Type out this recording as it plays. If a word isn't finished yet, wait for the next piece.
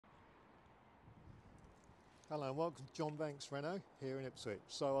Hello and welcome to John Banks Renault here in Ipswich.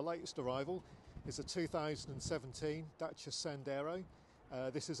 So our latest arrival is a 2017 Dacia Sandero.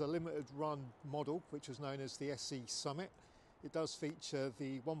 This is a limited run model which was known as the SE Summit. It does feature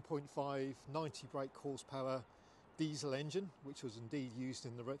the 1.5 90 brake horsepower diesel engine, which was indeed used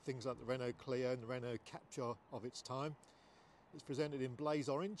in the things like the Renault Clio and the Renault Captur of its time. It's presented in blaze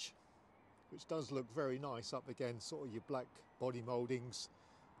orange, which does look very nice up against sort of your black body mouldings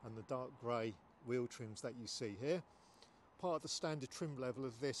and the dark grey wheel trims that you see here. Part of the standard trim level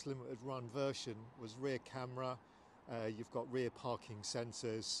of this limited run version was rear camera. You've got rear parking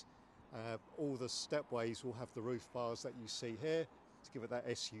sensors. All the stepways will have the roof bars that you see here to give it that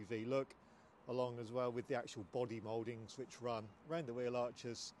SUV look, along as well with the actual body mouldings which run around the wheel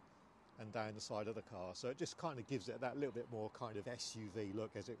arches and down the side of the car. So it just kind of gives it that little bit more kind of SUV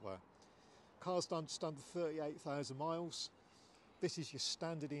look, as it were. Car's done just under 38,000 miles. This is your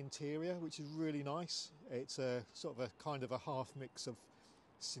standard interior, which is really nice. It's a sort of a kind of a half mix of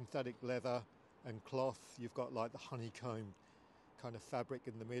synthetic leather and cloth. You've got like the honeycomb kind of fabric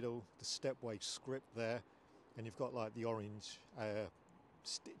in the middle, the Stepway script there, and you've got like the orange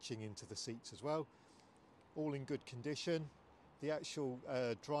stitching into the seats as well. All in good condition. The actual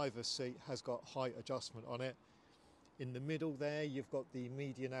driver's seat has got height adjustment on it. In the middle there, you've got the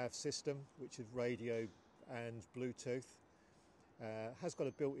media nav system, which is radio and Bluetooth. Has got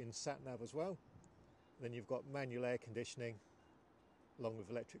a built-in sat-nav as well. Then you've got manual air conditioning along with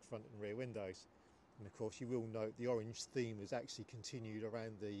electric front and rear windows. And of course you will note the orange theme is actually continued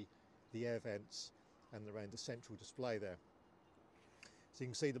around the air vents and around the central display there. So you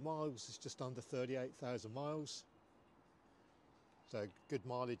can see the miles is just under 38,000 miles. So good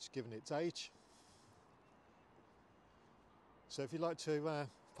mileage given its age. So if you'd like to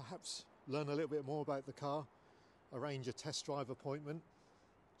perhaps learn a little bit more about the car, arrange a test drive appointment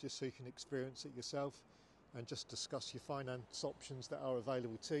just so you can experience it yourself and just discuss your finance options that are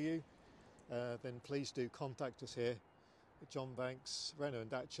available to you, then please do contact us here at John Banks Renault and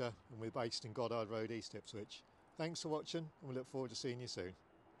Dacia, and we're based in Goddard Road, East Ipswich. Thanks for watching, and we look forward to seeing you soon.